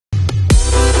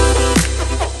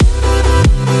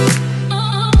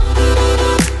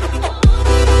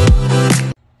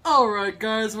Alright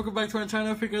guys, welcome back to our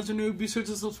channel. If you guys are new, be sure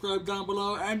to subscribe down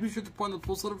below and be sure to point on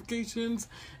post notifications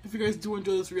if you guys do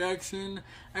enjoy this reaction.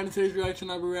 And in today's reaction,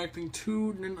 I'll be reacting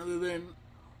to none other than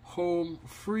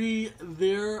Homefree,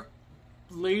 their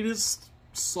latest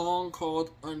song called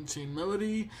Unchained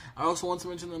Melody. I also want to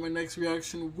mention that my next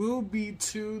reaction will be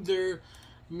to their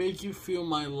Make You Feel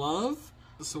My Love.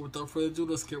 So without further ado,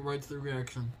 let's get right to the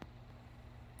reaction.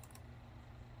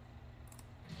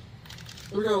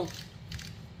 Here we go.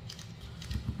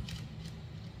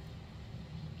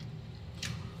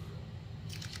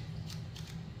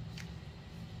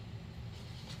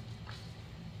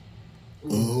 Oh,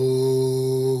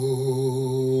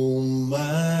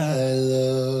 my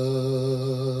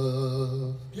love.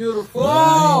 Beautiful.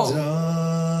 My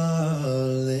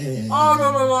darling. Oh,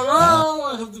 no.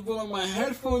 I have to put on my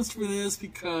headphones for this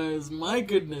because, my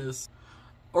goodness.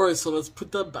 Alright, so let's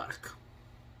put that back.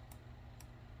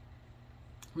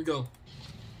 Here we go.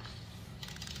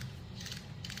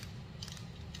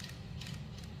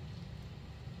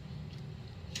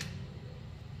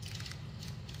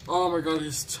 Oh my god,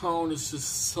 his tone is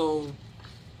just so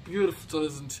beautiful to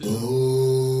listen to.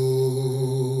 Oh,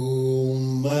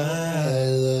 my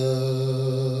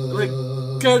love. Like,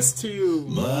 gets to you.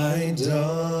 My darling.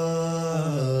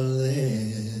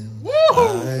 Woo!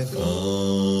 I've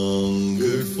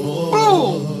hungered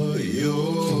for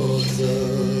your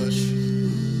touch.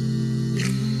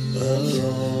 A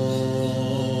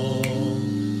long,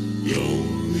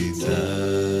 lonely time.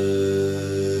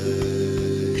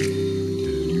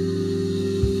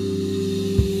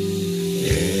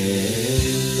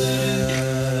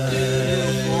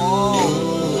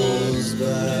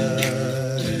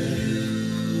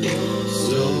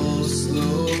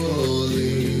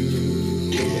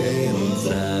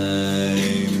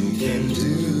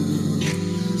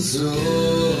 So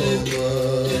much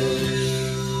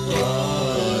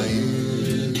are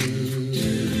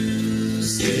you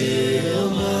still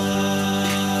mine?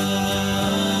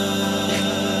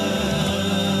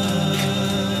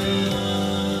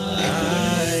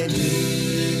 I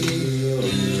need your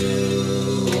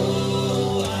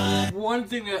love. One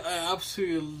thing that I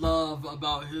absolutely love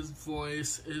about his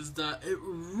voice is that it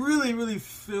really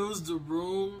fills the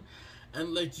room,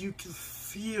 and like you can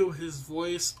feel his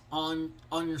voice on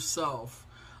yourself.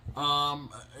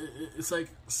 It's like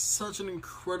such an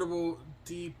incredible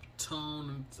deep tone,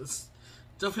 and it's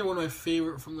definitely one of my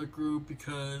favorite from the group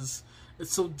because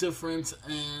it's so different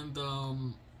and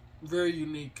very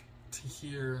unique to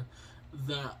hear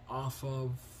that off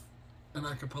of an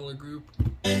a cappella group.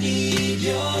 I need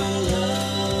your love.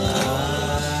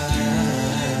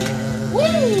 Woo!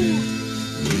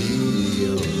 Need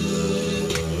your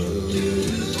love.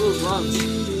 Those runs.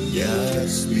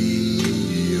 Yes, be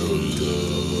your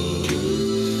love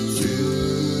to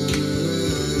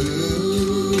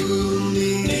me.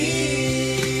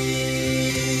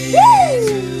 Woo!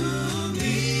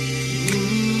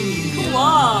 Come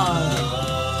on!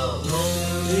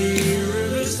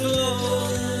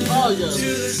 Oh yes. To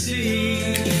the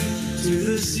sea, to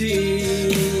the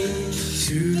sea,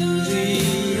 to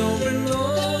the open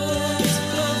arms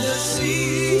of the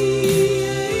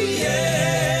sea.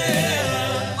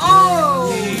 Yeah.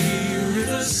 Oh! The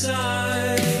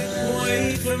riverside,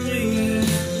 wait for me,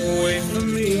 wait for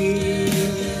me.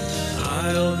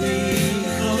 I'll be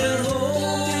coming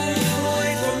home,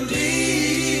 wait for me.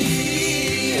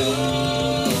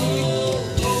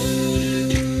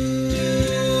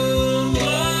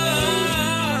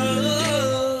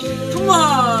 Come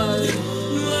on!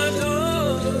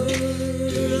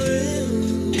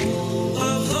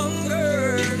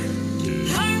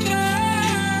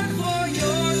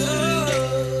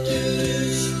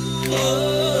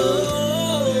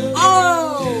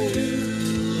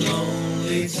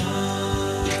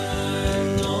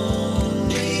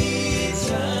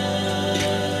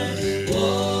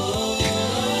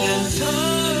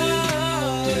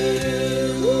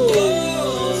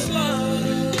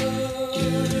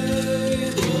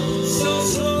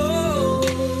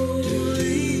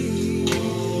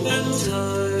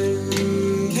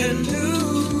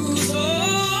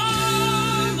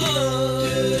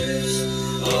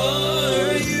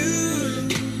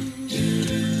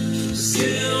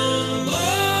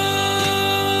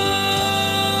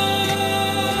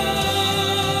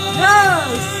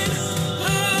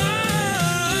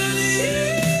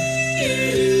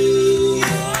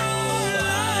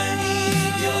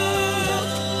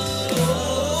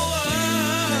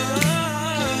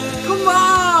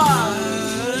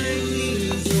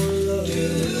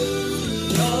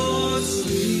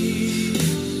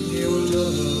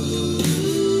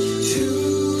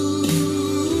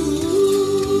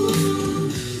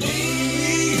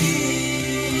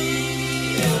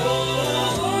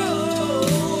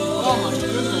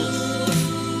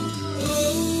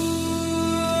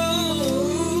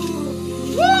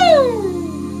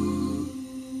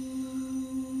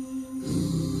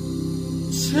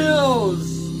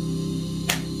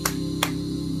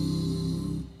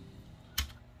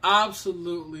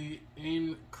 absolutely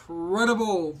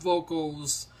incredible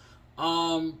vocals.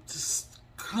 Just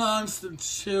constant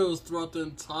chills throughout the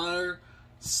entire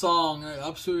song. I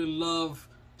absolutely love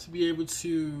to be able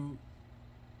to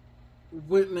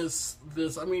witness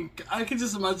this. I mean, I can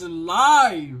just imagine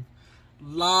live.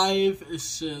 Live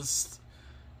is just,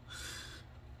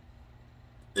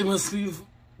 it must leave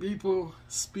people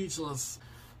speechless.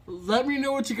 Let me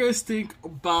know what you guys think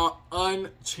about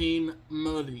Unchained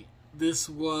Melody. This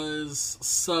was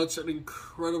such an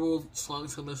incredible song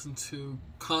to listen to.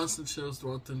 Constant chills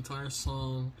throughout the entire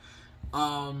song.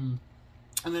 And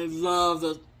I love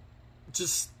that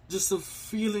just the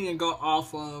feeling I got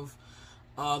off of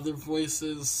their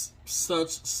voices.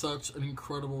 Such an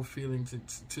incredible feeling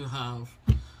to have.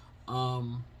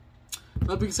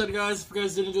 That being said, guys, if you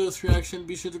guys did enjoy this reaction,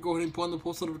 be sure to go ahead and put on the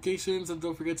post notifications, and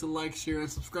don't forget to like, share, and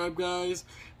subscribe, guys.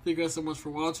 Thank you guys so much for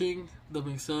watching. That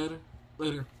being said,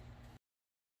 later.